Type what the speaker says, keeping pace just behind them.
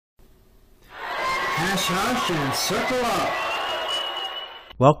Hash House and Circle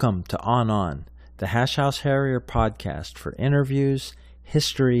Up. Welcome to On, the Hash House Harrier podcast for interviews,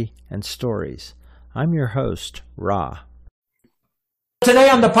 history, and stories. I'm your host, Ra.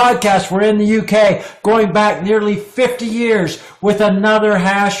 Today on the podcast, we're in the UK, going back nearly 50 years with another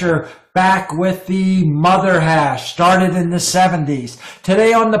hasher, back with the mother hash, started in the 70s.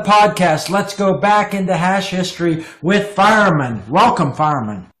 Today on the podcast, let's go back into hash history with Fireman. Welcome,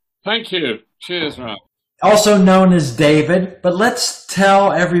 Fireman. Thank you. Cheers, Rob. Also known as David, but let's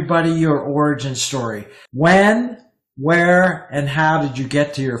tell everybody your origin story. When, where, and how did you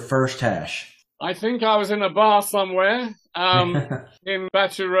get to your first hash? I think I was in a bar somewhere in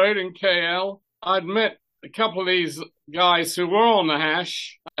Battery Road in KL. I'd met a couple of these guys who were on the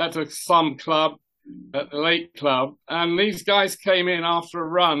hash at some club, at the Lake Club, and these guys came in after a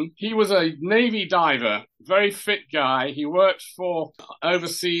run. He was a Navy diver, very fit guy. He worked for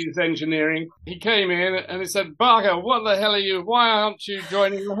overseas engineering. He came in and he said, "Barker, what the hell are you? Why aren't you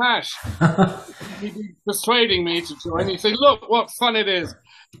joining the hash?" He'd been persuading me to join. He said, "Look, what fun it is."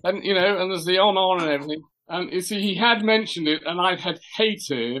 And, you know, and there's the on and everything. And you see, he had mentioned it, and I had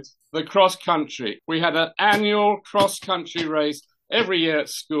hated the cross country. We had an annual cross country race every year at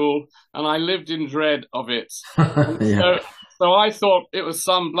school, and I lived in dread of it. Yeah. So I thought it was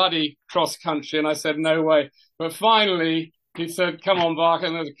some bloody cross country, and I said, no way. But finally, he said, "Come on, Barker,"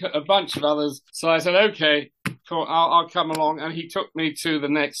 and there's a bunch of others. So I said, okay, cool, I'll come along. And he took me to the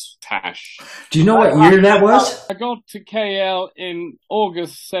next hash. Do you know what year that was? I got to KL in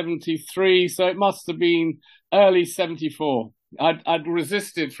August 73, so it must have been early 74. I'd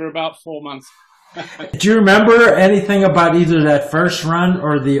resisted for about 4 months. Do you remember anything about either that first run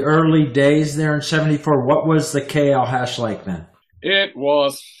or the early days there in 74? What was the KL hash like then? It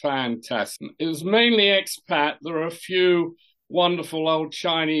was fantastic. It was mainly expat. There were a few wonderful old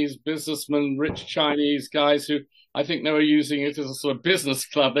Chinese businessmen, rich Chinese guys who I think they were using it as a sort of business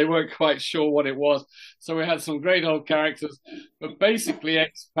club. They weren't quite sure what it was. So we had some great old characters, but basically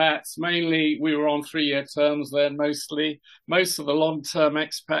expats. Mainly we were on 3-year terms there mostly. Most of the long-term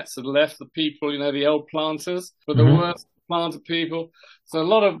expats had left, the people, you know, the old planters, but the worst planter people. So a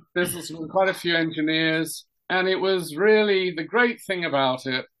lot of businessmen, quite a few engineers. And it was really, the great thing about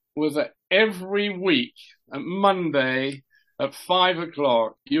it was that every week, at Monday, at 5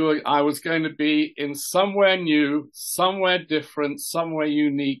 o'clock, I was going to be in somewhere new, somewhere different, somewhere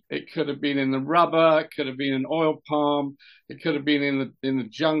unique. It could have been in the rubber, it could have been in oil palm, it could have been in the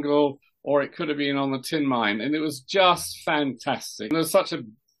jungle, or it could have been on the tin mine. And it was just fantastic. And there was such a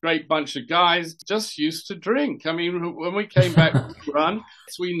great bunch of guys just used to drink. I mean, when we came back to run,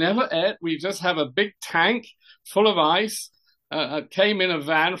 we never ate. We just have a big tank full of ice. Came in a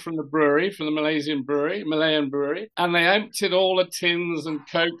van from the brewery, from the Malayan brewery, and they emptied all the tins and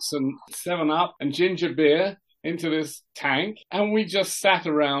Cokes and 7-Up and ginger beer into this tank, and we just sat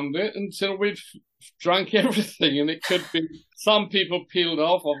around it until we'd drunk everything. And it could be, some people peeled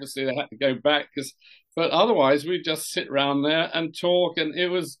off, obviously they had to go back, but otherwise we'd just sit around there and talk, and it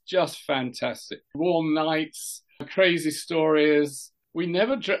was just fantastic. Warm nights, crazy stories. We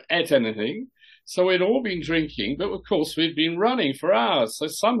never ate anything. So we'd all been drinking, but of course we'd been running for hours. So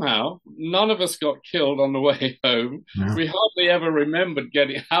somehow none of us got killed on the way home. No. We hardly ever remembered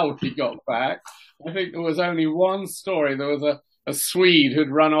how we got back. I think there was only one story. There was a Swede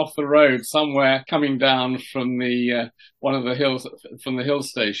who'd run off the road somewhere coming down from one of the hills, from the hill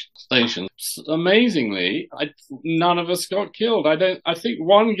station. Amazingly, none of us got killed. I think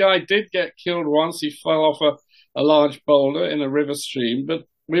one guy did get killed once. He fell off a large boulder in a river stream, but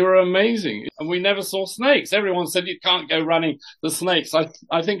we were amazing. And we never saw snakes. Everyone said you can't go running the snakes.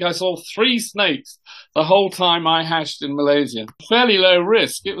 I think I saw 3 snakes the whole time I hashed in Malaysia. Fairly low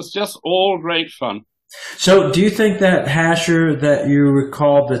risk. It was just all great fun. So do you think that hasher that you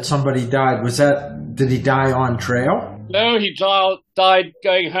recalled that somebody died, did he die on trail? No, he died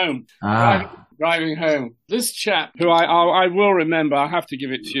going home. Driving home. This chap, who I will remember, I have to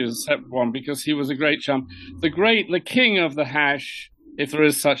give it to you as a separate one because he was a great chum. The king of the hash, if there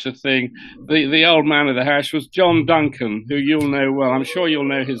is such a thing, the old man of the hash was John Duncan, who you'll know well. I'm sure you'll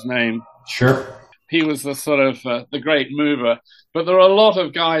know his name. Sure. He was the sort of the great mover. But there are a lot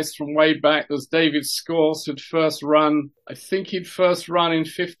of guys from way back. There's David Scorse who'd first run. I think he'd first run in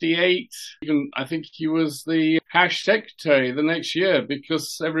 58. I think he was the hash secretary the next year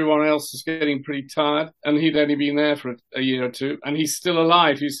because everyone else was getting pretty tired. And he'd only been there for a year or two. And he's still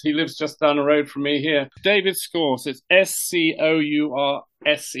alive. He lives just down the road from me here. David Scorse. It's Scours.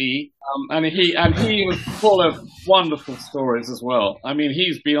 SE, and he was full of wonderful stories as well. I mean,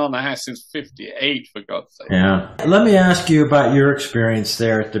 he's been on the hash since '58, for God's sake. Yeah. Let me ask you about your experience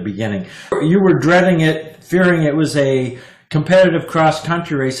there at the beginning. You were dreading it, fearing it was a competitive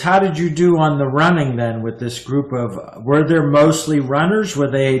cross-country race. How did you do on the running then with this group of, were there mostly runners? Were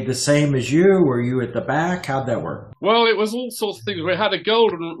they the same as you? Were you at the back? How'd that work? Well, it was all sorts of things. We had a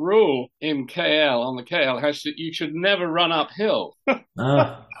golden rule in KL, on the KL hash, that you should never run uphill.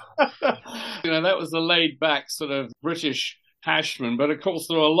 Ah. That was a laid-back sort of British hashman. But of course,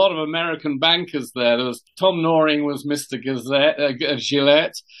 there were a lot of American bankers there. There was Tom Noring was Mr.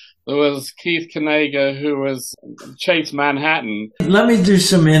 Gillette. There was Keith Kanega, who was Chase Manhattan. Let me do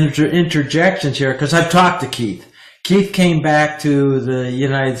some interjections here, because I've talked to Keith. Keith came back to the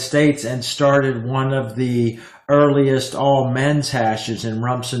United States and started one of the earliest all-men's hashes in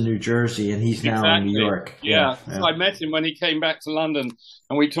Rumson, New Jersey, and he's now in New York. Yeah. So I met him when he came back to London,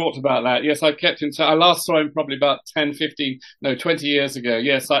 and we talked about that. Yes, I've kept in touch. I last saw him probably about 20 years ago.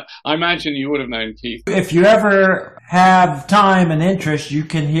 Yes, I imagine you would have known Keith. If you ever have time and interest, you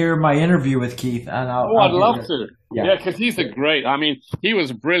can hear my interview with Keith. And I'd love to. Yeah, because he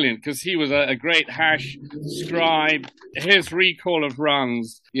was brilliant, because he was a great hash scribe. His recall of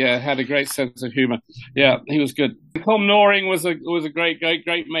runs, had a great sense of humor. Yeah, he was good. Tom Noring was a great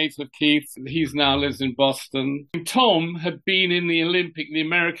mate of Keith. He's now lives in Boston. Tom had been in the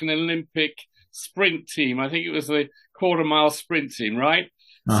American Olympic sprint team. I think it was the quarter-mile sprint team, right?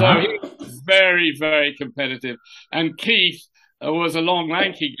 Uh-huh. So he was very, very competitive. And Keith was a long,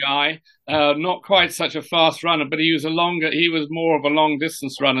 lanky guy, not quite such a fast runner, but he was more of a long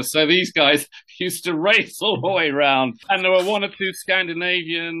distance runner. So these guys used to race all the way around. And there were one or two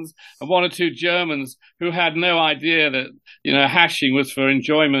Scandinavians and one or two Germans who had no idea that, hashing was for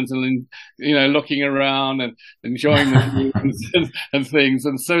enjoyment and, looking around and enjoying the views and things.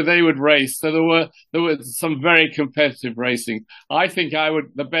 And so they would race. So there was some very competitive racing. I think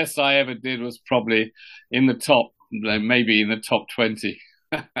the best I ever did was probably in the top, maybe in the top 20,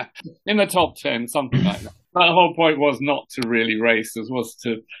 in the top 10, something like that. But the whole point was not to really race, it was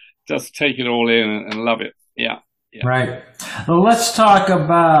to just take it all in and love it. Yeah. Right. Well, let's talk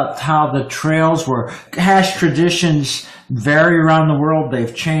about how the trails were. Hash traditions vary around the world.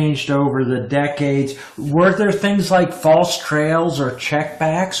 They've changed over the decades. Were there things like false trails or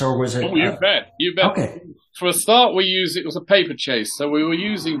checkbacks, or was it? Oh, you bet. Okay. For a start, it was a paper chase. So we were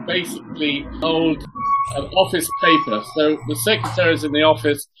using basically old office paper. So the secretaries in the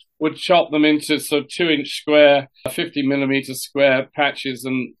office would chop them into sort of 2-inch square, 50-millimeter square patches,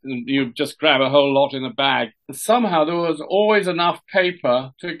 and you just grab a whole lot in a bag. And somehow there was always enough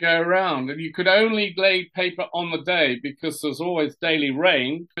paper to go around, and you could only lay paper on the day because there's always daily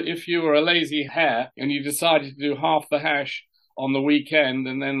rain. But if you were a lazy hare and you decided to do half the hash on the weekend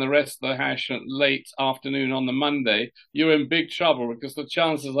and then the rest of the hash at late afternoon on the Monday, you're in big trouble because the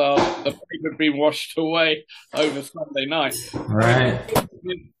chances are the paper being washed away over Sunday night. Right.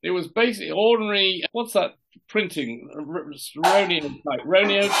 It was basically ordinary, what's that printing?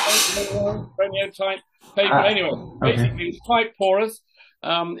 Roneo type paper. Anyway, basically it's quite porous.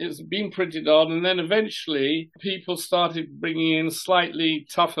 It's been printed on, and then eventually people started bringing in slightly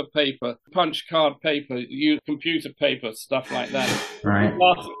tougher paper, punch card paper, computer paper, stuff like that. Right. It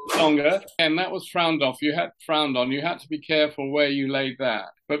lasted longer, and that was frowned on. You had to be careful where you laid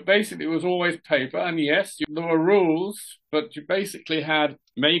that. But basically, it was always paper, and yes, there were rules, but you basically had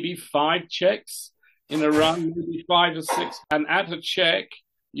maybe 5 checks in a run, maybe 5 or 6, and at a check,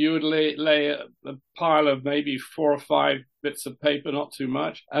 you would lay a pile of maybe 4 or 5 bits of paper, not too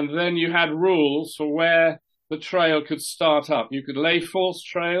much. And then you had rules for where the trail could start up. You could lay false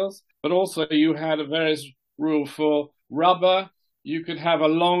trails, but also you had a various rule for rubber. You could have a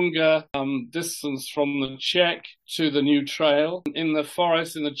longer distance from the check to the new trail. In the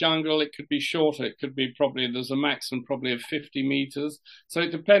forest, in the jungle, it could be shorter. It could be there's a maximum probably of 50 meters. So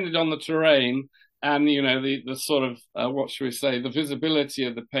it depended on the terrain. And, the sort of, the visibility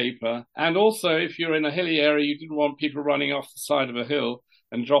of the paper. And also, if you're in a hilly area, you didn't want people running off the side of a hill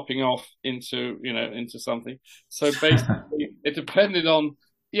and dropping off into something. So basically, it depended on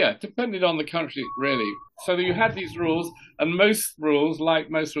the country, really. So you had these rules, and most rules,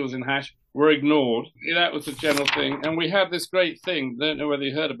 like most rules in hash, were ignored. That was the general thing. And we had this great thing, don't know whether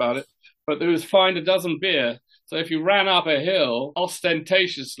you heard about it, but there was find a dozen beer. So if you ran up a hill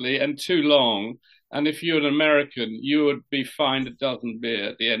ostentatiously and too long, and if you're an American, you would be fined a dozen beer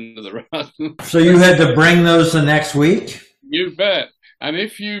at the end of the run. So you had to bring those the next week? You bet. And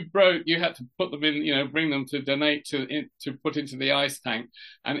if you broke, you had to put them in, bring them to donate to put into the ice tank.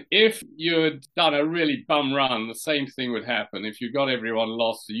 And if you had done a really bum run, the same thing would happen. If you got everyone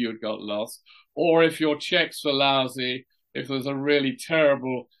lost, you had got lost. Or if your checks were lousy, if there was a really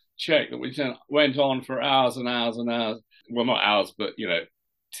terrible check that went on for hours and hours and hours, well, not hours, but,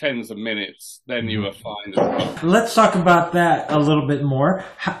 tens of minutes, then you were fined. Let's talk about that a little bit more.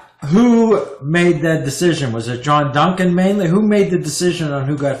 Who made that decision? Was it John Duncan mainly? Who made the decision on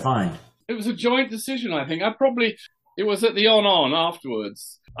who got fined? It was a joint decision, I think. It was at the on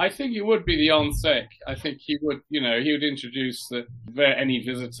afterwards. I think it would be the on-sec. I think he would introduce any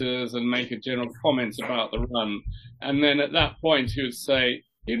visitors and make a general comment about the run. And then at that point,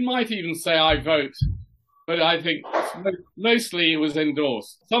 he might even say, I vote. But I think mostly it was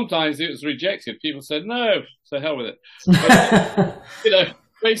endorsed. Sometimes it was rejected. People said, no, to hell with it. But,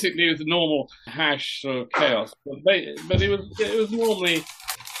 basically, it was a normal hash sort of chaos, but it was normally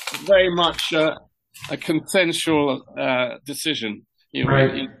very much a consensual decision.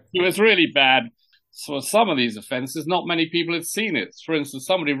 Right. It was really bad. So some of these offences, not many people had seen it. For instance,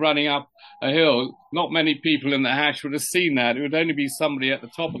 somebody running up a hill, not many people in the hash would have seen that. It would only be somebody at the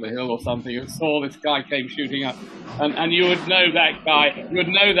top of the hill or something who saw this guy came shooting up. And you would know that guy, you would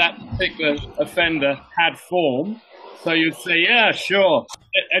know that particular offender had form. So you'd say, yeah, sure.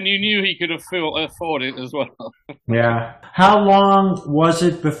 And you knew he could afford it as well. Yeah. How long was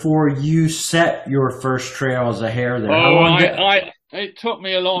it before you set your first trail as a hare there? It took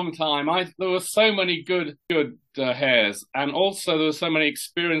me a long time. There were so many good hares, and also there were so many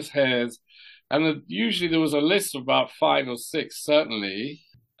experienced hares. And usually there was a list of about 5 or 6, certainly.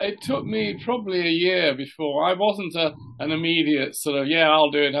 It took me probably a year before. I wasn't an immediate sort of, yeah,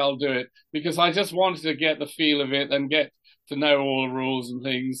 I'll do it, because I just wanted to get the feel of it and get to know all the rules and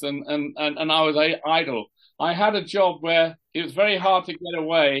things. And I was idle. I had a job where it was very hard to get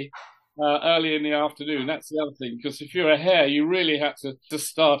away early in the afternoon. That's the other thing, because if you're a hare, you really had to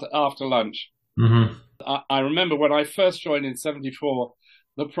start after lunch. Mm-hmm. I remember when I first joined in 1974,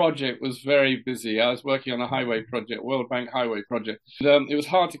 the project was very busy. I was working on a highway project, World Bank highway project. It was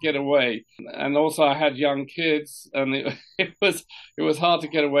hard to get away, and also I had young kids, and it was hard to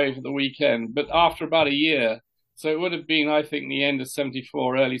get away for the weekend. But after about a year, so it would have been, I think, the end of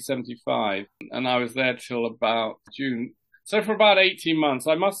 74, early 75, and I was there till about June. So for about 18 months,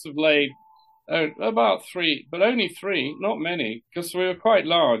 I must have laid about 3, but only 3, not many, because we were quite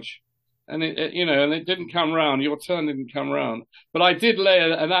large. And it didn't come round. Your turn didn't come round. But I did lay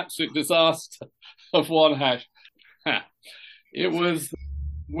an absolute disaster of one hash. It was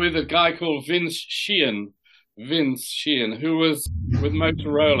with a guy called Vince Sheehan, who was with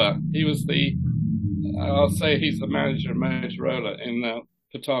Motorola. He was I'll say he's the manager of Motorola in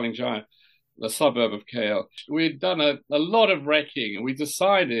Petaling Jaya, the suburb of KL. We'd done a lot of wrecking, and we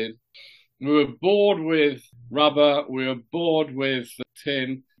decided we were bored with rubber, we were bored with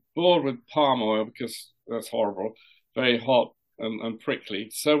tin, bored with palm oil because that's horrible, very hot and prickly.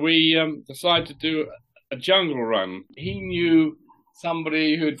 So we decided to do a jungle run. He knew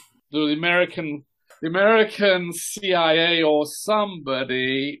somebody the American CIA or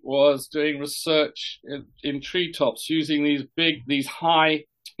somebody was doing research in treetops using these high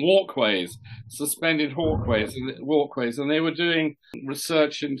walkways, suspended walkways, and they were doing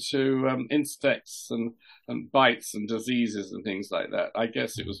research into insects and bites and diseases and things like that. I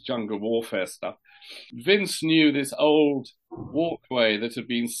guess it was jungle warfare stuff. Vince knew this old walkway that had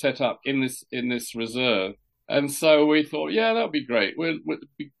been set up in this reserve, and so we thought, yeah, that would be great.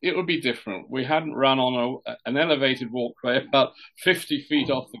 It would be different. We hadn't run on an elevated walkway about 50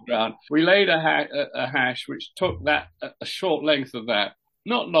 feet off the ground. We laid a hash which took a short length of that.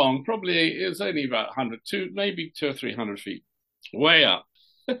 Not long, probably it was only about 100, maybe 200 or 300 feet, way up.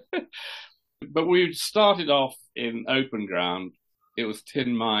 But we started off in open ground. It was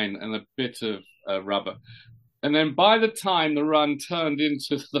tin mine and a bit of rubber. And then by the time the run turned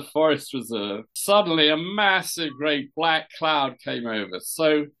into the forest reserve, suddenly a massive, great black cloud came over.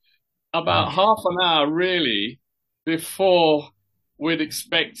 So about half an hour, really, before we'd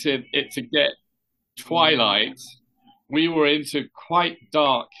expected it to get twilight, we were into quite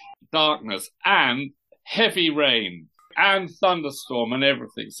darkness and heavy rain and thunderstorm and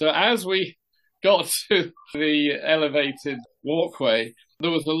everything. So as we got to the elevated walkway,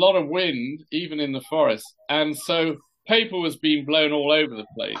 there was a lot of wind, even in the forest. And so paper was being blown all over the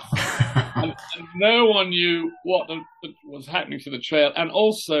place. and no one knew what was happening to the trail. And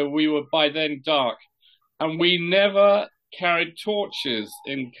also we were by then dark. And we never carried torches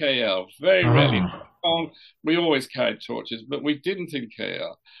in KL, very rarely. We always carried torches, but we didn't in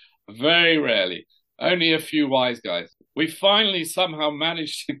KL. Very rarely. Only a few wise guys. we finally somehow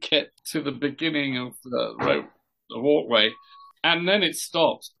managed to get to the beginning of the road, the walkway, and then it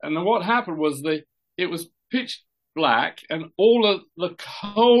stopped. And then what happened was it was pitch black, and all of the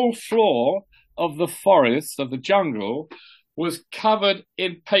whole floor of the forest, of the jungle, was covered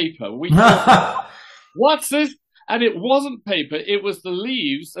in paper. We thought, what's this? And it wasn't paper. It was the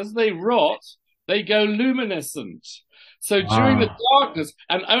leaves. As they rot, they go luminescent. So during the darkness,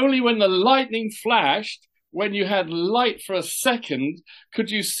 and only when the lightning flashed, when you had light for a second, could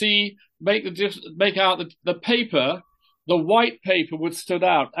you make out the paper. The white paper would stood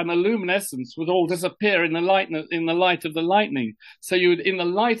out, and the luminescence would all disappear in the light of the lightning. So in the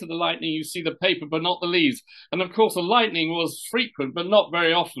light of the lightning, you see the paper, but not the leaves. And of course, the lightning was frequent, but not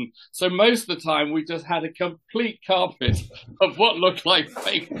very often. So most of the time, we just had a complete carpet of what looked like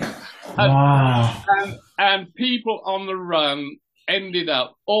paper. And people on the run ended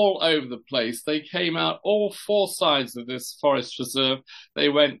up all over the place. They came out all four sides of this forest reserve. They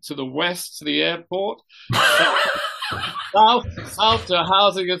went to the west to the airport. South to a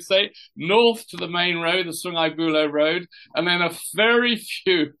housing estate, north to the main road, the Sungai Buloh Road, and then a very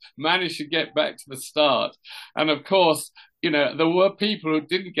few managed to get back to the start. And of course, there were people who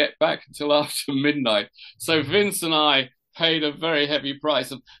didn't get back until after midnight. So Vince and I paid a very heavy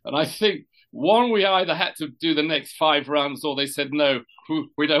price. And I think we either had to do the next 5 runs, or they said, no,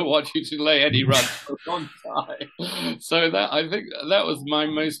 we don't want you to lay any runs for a long time. So I think that was my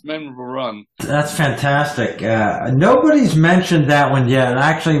most memorable run. That's fantastic. Nobody's mentioned that one yet.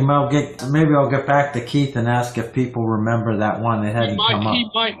 Actually, maybe I'll get back to Keith and ask if people remember that one. It hadn't come up. He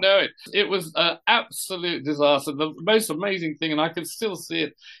might know it. It was an absolute disaster. The most amazing thing, and I can still see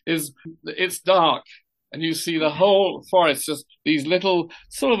it, is it's dark. And you see the whole forest, just these little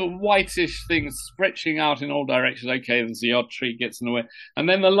sort of whitish things stretching out in all directions. Okay, there's the odd tree gets in the way. And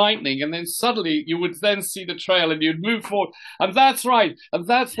then the lightning. And then suddenly you would then see the trail and you'd move forward. And that's right. And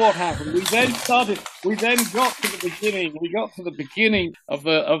that's what happened. We then got to the beginning. We got to the beginning of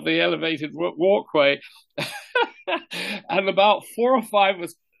the elevated walkway. And about 4 or 5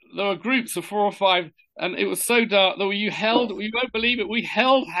 there were groups of 4 or 5, and it was so dark that you won't believe it, we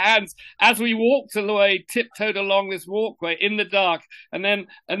held hands as we walked away, tiptoed along this walkway in the dark, and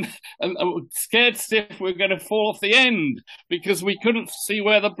scared stiff we were going to fall off the end because we couldn't see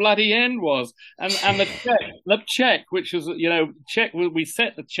where the bloody end was. And the check, which was, we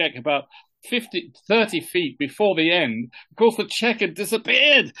set the check about 30 feet before the end. Of course, the check had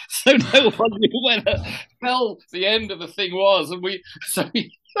disappeared, so no one knew where the hell the end of the thing was.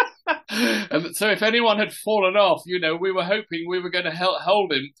 And so if anyone had fallen off, we were hoping we were going to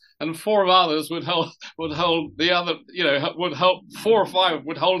hold him, and 4 others would hold the other, would help 4 or 5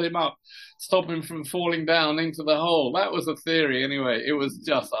 would hold him up, stop him from falling down into the hole. That was the theory anyway. It was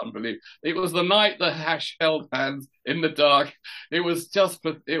just unbelievable. It was the night the hash held hands in the dark. It was just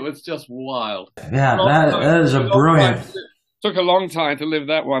wild. Yeah, that is a brilliant. Took a long time to live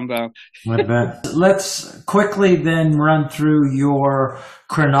that one down. I bet. Let's quickly then run through your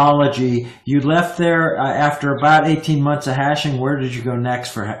chronology. You left there after about 18 months of hashing. Where did you go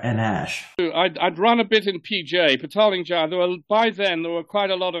next in hash? I'd run a bit in PJ, Petaling Jaya. By then, there were quite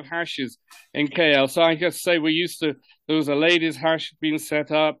a lot of hashes in KL. So I guess there was a ladies' hash being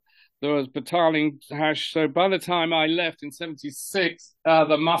set up. There was Petaling hash. So by the time I left in 76,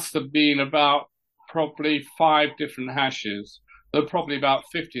 there must have been about probably 5 different hashes. There were probably about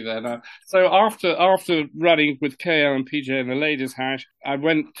 50 there now. So after running with KL and PJ and the ladies' hash, I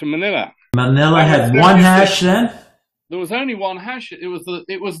went to Manila. Manila had one hash then? There was only one hash. It was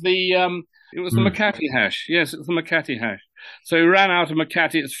the Makati hash. Yes, it was the Makati hash. So we ran out of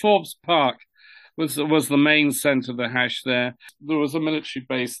Makati. It's Forbes Park was the main centre of the hash there. There was a military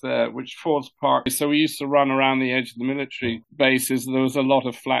base there, which Forbes Park. So we used to run around the edge of the military bases. There was a lot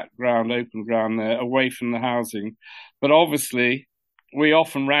of flat ground, open ground there, away from the housing. But obviously, we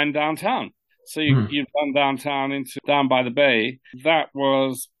often ran downtown. So you'd run downtown down by the bay. That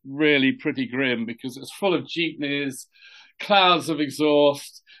was really pretty grim because it's full of jeepneys, clouds of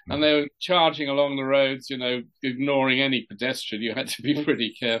exhaust, and they were charging along the roads, ignoring any pedestrian. You had to be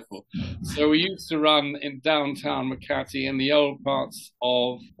pretty careful. So we used to run in downtown Makati in the old parts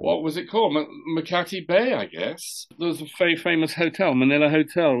of, what was it called? Makati Bay, I guess. There was a very famous hotel, Manila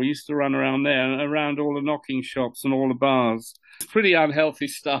Hotel. We used to run around there, around all the knocking shops and all the bars. It's pretty unhealthy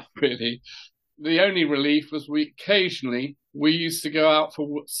stuff, really. The only relief was we used to go out for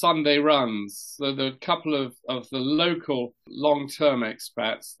Sunday runs. So the couple of the local long-term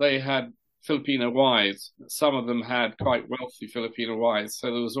expats, they had Filipino wives. Some of them had quite wealthy Filipino wives.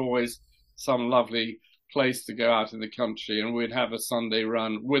 So there was always some lovely place to go out in the country, and we'd have a Sunday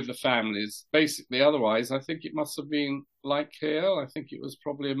run with the families. Basically, otherwise, I think it must have been like KL. I think it was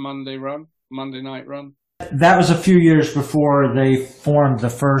probably a Monday night run. That was a few years before they formed the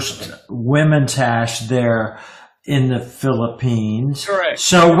first women's hash there in the Philippines. Correct.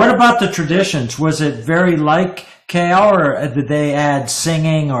 So what about the traditions? Was it very like KL, or did they add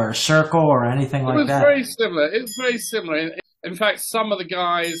singing or circle or anything like that? It was very similar. It was very similar. In fact, some of the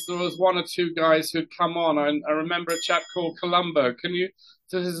guys, there was one or two guys who'd come on. I remember a chap called Columbo.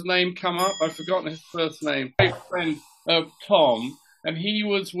 Does his name come up? I've forgotten his first name. My friend, Tom, and he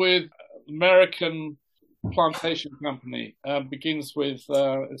was with American Plantation Company. Begins with,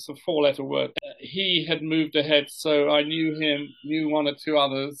 it's a four-letter word. He had moved ahead, so I knew him, knew one or two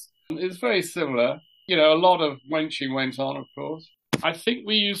others. It's very similar. You know, a lot of wenching went on, of course. I think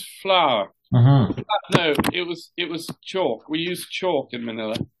we used flour. Mm-hmm. No, it was chalk. We used chalk in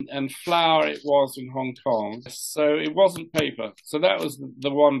Manila, and flour it was in Hong Kong. So it wasn't paper. So that was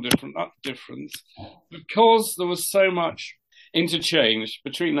the one difference. Because there was so much interchange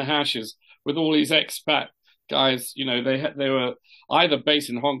between the hashes with all these expat guys, you know, they were either based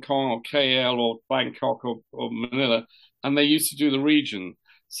in Hong Kong or KL or Bangkok or Manila, and they used to do the region.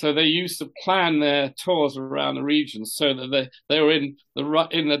 So they used to plan their tours around the region so that they were in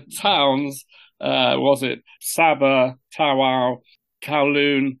the towns. Was it Sabah, Tawau,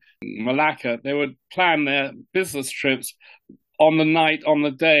 Kowloon, Malacca? They would plan their business trips on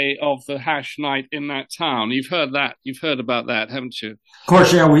the day of the hash night in that town. You've heard about that, haven't you? Of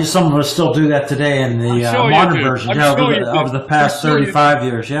course, yeah. Some of us still do that today in the modern version. Yeah, over the past 35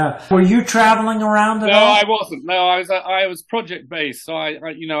 years. Yeah. Were you traveling around at all? No, I wasn't. No, I was project based. So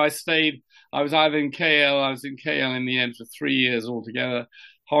I stayed. I was either in KL. I was in KL in the end for 3 years altogether.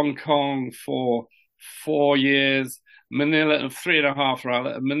 Hong Kong for 4 years. Manila, 3.5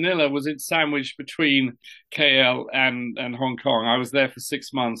 rather. Manila was sandwiched between KL and Hong Kong. I was there for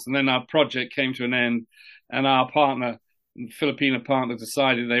 6 months, and then our project came to an end, and our Filipino partner,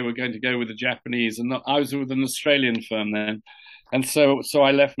 decided they were going to go with the Japanese, and I was with an Australian firm then, and so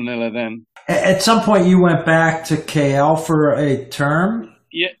I left Manila then. At some point, you went back to KL for a term.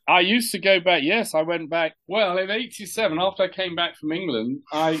 Yeah, I used to go back. Yes, I went back. Well, in '87, after I came back from England,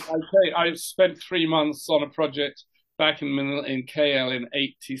 I spent 3 months on a project back in KL in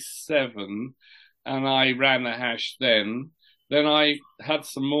 '87, and I ran the hash then. Then I had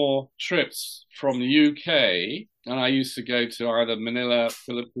some more trips from the UK, and I used to go to either Manila,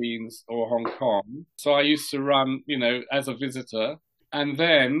 Philippines, or Hong Kong. So I used to run, as a visitor. And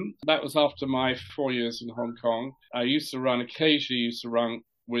then that was after my 4 years in Hong Kong. I occasionally used to run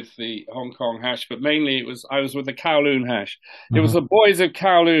with the Hong Kong hash, but mainly I was with the Kowloon hash. Mm-hmm. It was the boys of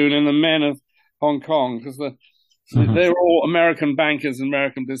Kowloon and the men of Hong Kong, because they were all American bankers,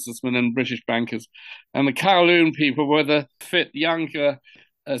 American businessmen, and British bankers. And the Kowloon people were the fit, younger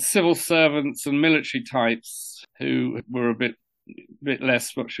civil servants and military types who were a bit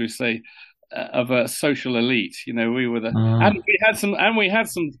less, what should we say, of a social elite. We were and we had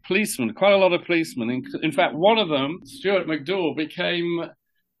some policemen, quite a lot of policemen. In fact, one of them, Stuart McDowell, became,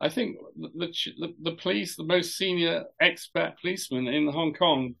 I think, the police, the most senior expat policeman in Hong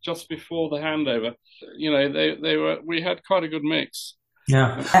Kong just before the handover. We had quite a good mix.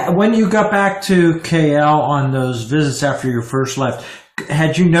 Yeah. When you got back to KL on those visits after you first left,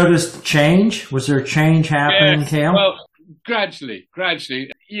 had you noticed change? Was there a change happening in KL? Well, gradually.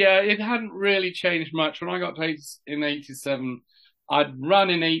 Yeah, it hadn't really changed much. When I got to in '87, I'd run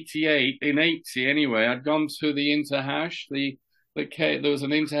in '88, in '80 anyway. I'd gone to the Interhash, there was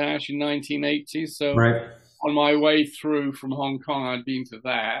an Interhash in 1980, so right. On my way through from Hong Kong, I'd been to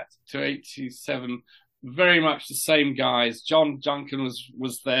that, to '87. Very much the same guys. John Junkin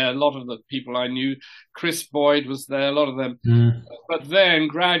was there. A lot of the people I knew. Chris Boyd was there. A lot of them. But then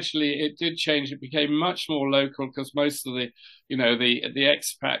gradually it did change. It became much more local because most of the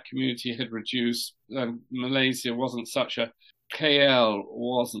expat community had reduced. Malaysia wasn't such a KL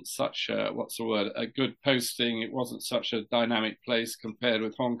wasn't such a a good posting. It wasn't such a dynamic place compared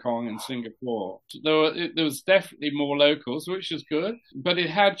with Hong Kong and Singapore. There was definitely more locals, which is good, but it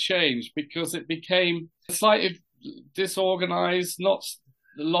had changed because it became slightly disorganized.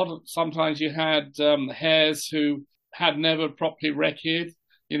 Sometimes you had hares who had never properly recce'd.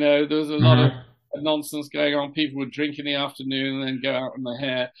 There was a lot of nonsense going on. People would drink in the afternoon and then go out on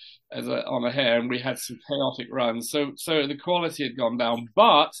a hare, and we had some chaotic runs. So the quality had gone down.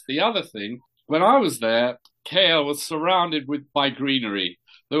 But the other thing, when I was there, KL was surrounded by greenery.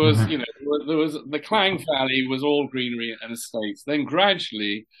 There was, there was the Klang Valley was all greenery and estates. Then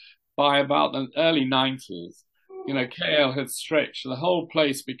gradually, by about the early 90s, KL had stretched. The whole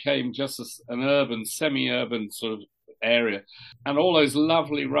place became just an urban, semi-urban sort of area. And all those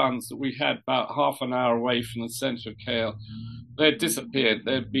lovely runs that we had about half an hour away from the center of KL, they'd disappeared.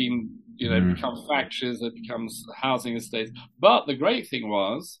 They'd been, become factories, they'd become housing estates. But the great thing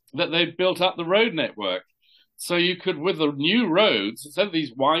was that they'd built up the road network. So you could, with the new roads, instead of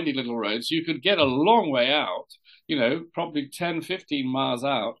these windy little roads, you could get a long way out, probably 10, 15 miles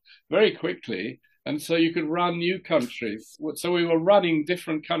out very quickly. And so you could run new country. So we were running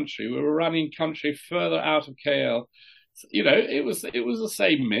different country. We were running country further out of KL. It was the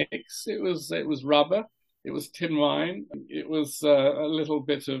same mix. It was rubber. It was tin wine. It was a little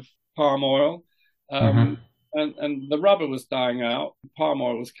bit of palm oil. And the rubber was dying out. Palm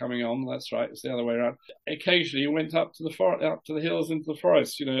oil was coming on. That's right. It's the other way around. Occasionally, you went up to the hills, into the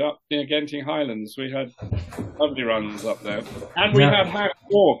forest. Up near Genting Highlands. We had lovely runs up there, and we had hash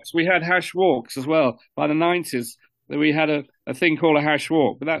walks. We had hash walks as well. By the 90s, we had a thing called a hash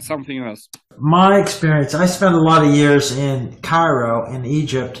walk, but that's something else. My experience, I spent a lot of years in Cairo, in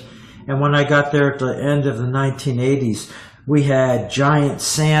Egypt, and when I got there at the end of the 1980s. We had giant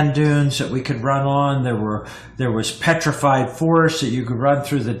sand dunes that we could run on. There was petrified forest that you could run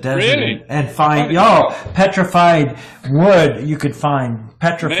through the desert and find petrified wood. You could find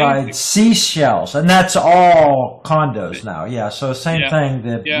petrified seashells, and that's all condos now. Yeah, so same thing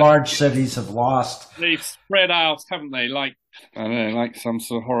that large cities have lost. They've spread out, haven't they? Like I don't know, like some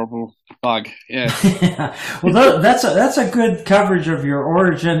sort of horrible bug. Yeah. Well, that's a good coverage of your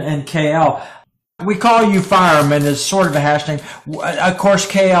origin in KL. We call you Fireman as sort of a hash name. Of course,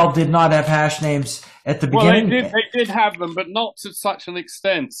 KL did not have hash names at the beginning. Well, they did have them, but not to such an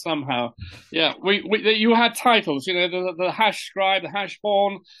extent somehow. Yeah, you had titles, the hash scribe, the hash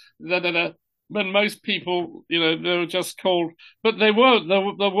born, But most people, they were just called. But there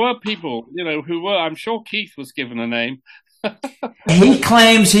were people, who were. I'm sure Keith was given a name. He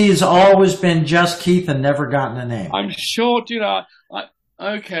claims he's always been just Keith and never gotten a name. I'm sure,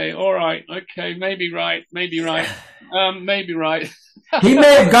 okay, all right, okay, maybe right. Maybe right. He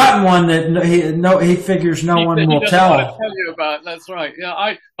may have gotten one that he figures no one will tell. Want to tell you about. That's right.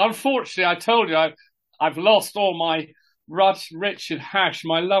 Yeah, unfortunately I told you I've lost all my Richard hash,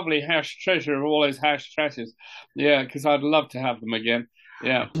 my lovely hash treasure of all those hash trashes. Yeah, because I'd love to have them again.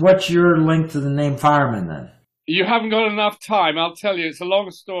 Yeah. What's your link to the name Fireman then? You haven't got enough time. I'll tell you. It's a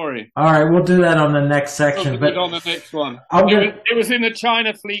long story. All right, we'll do that on the next section. We'll do it on the next one. It was in the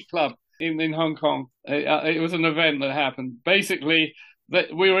China Fleet Club in Hong Kong. It was an event that happened. Basically,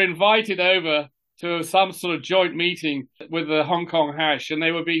 we were invited over to some sort of joint meeting with the Hong Kong hash, and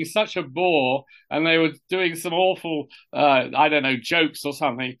they were being such a bore, and they were doing some awful, jokes or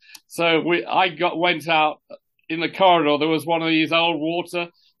something. So went out in the corridor. There was one of these old water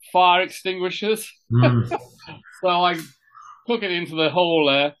fire extinguishers. So I took it into the hall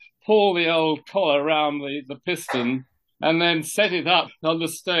there, pulled the old collar around the piston, and then set it up on the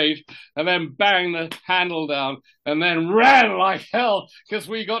stage, and then banged the handle down, and then ran like hell, because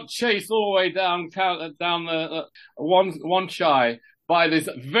we got chased all the way down the Wan Chai by this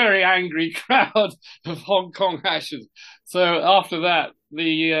very angry crowd of Hong Kong hashes. So after that,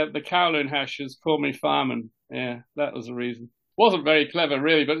 the Kowloon hashes called me Fireman. Yeah, that was the reason. Wasn't very clever,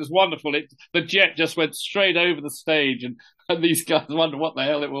 really, but it was wonderful. The jet just went straight over the stage, and these guys wondered what the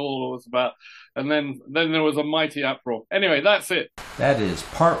hell it all was about. And then there was a mighty uproar. Anyway, that's it. That is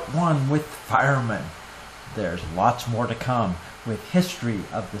part 1 with Fireman. There's lots more to come with history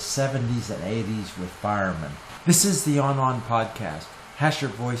of the 70s and 80s with Fireman. This is the On Podcast. Hash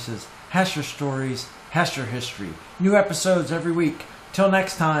your voices, hash your stories, hash your history. New episodes every week. Till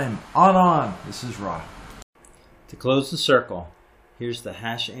next time, On. This is Rod. To close the circle, here's the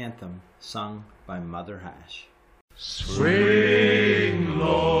Hash Anthem sung by Mother Hash. Swing